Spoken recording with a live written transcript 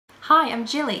Hi, I'm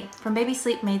Jilly from Baby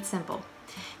Sleep Made Simple.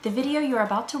 The video you're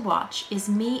about to watch is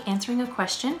me answering a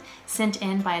question sent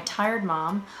in by a tired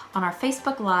mom on our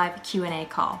Facebook Live Q&A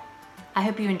call. I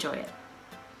hope you enjoy it.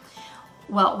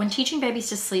 Well, when teaching babies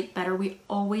to sleep better, we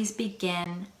always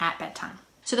begin at bedtime.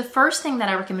 So the first thing that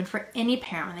I recommend for any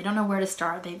parent when they don't know where to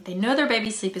start, they know their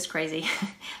baby's sleep is crazy.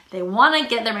 They want to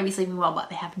get their baby sleeping well, but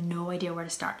they have no idea where to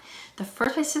start. The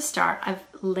first place to start, I've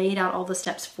laid out all the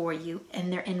steps for you,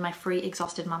 and they're in my free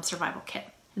Exhausted Mom Survival Kit.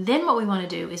 Then what we want to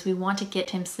do is we want to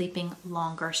get him sleeping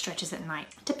longer stretches at night.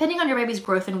 Depending on your baby's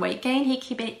growth and weight gain, he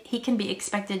can be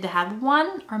expected to have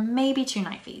 1 or maybe 2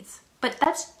 night feeds. But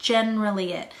that's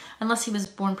generally it, unless he was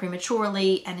born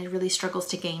prematurely and he really struggles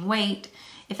to gain weight.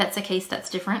 If that's the case, that's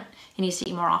different. He needs to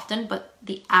eat more often, but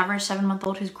the average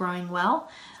 7-month-old who's growing well,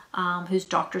 whose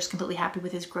doctor's completely happy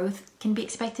with his growth, can be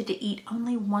expected to eat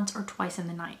only once or twice in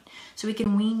the night. So we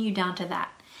can wean you down to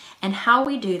that. And how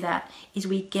we do that is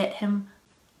we get him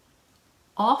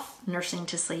off nursing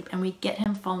to sleep and we get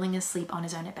him falling asleep on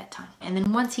his own at bedtime. And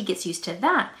then once he gets used to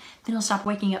that, then he'll stop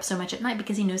waking up so much at night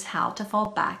because he knows how to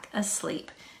fall back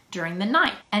asleep during the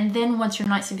night. And then once your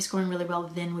night sleep is going really well,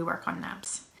 then we work on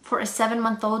naps. For a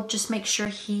 7-month-old, just make sure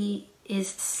he is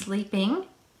sleeping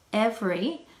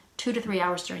every 2 to 3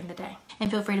 hours during the day. And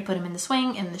feel free to put him in the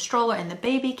swing, in the stroller, in the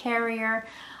baby carrier.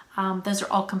 Those are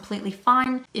all completely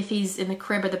fine. If he's in the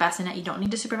crib or the bassinet, you don't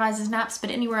need to supervise his naps, but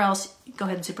anywhere else, go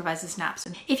ahead and supervise his naps.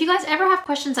 If you guys ever have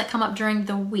questions that come up during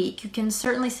the week, you can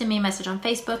certainly send me a message on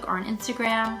Facebook or on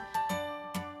Instagram.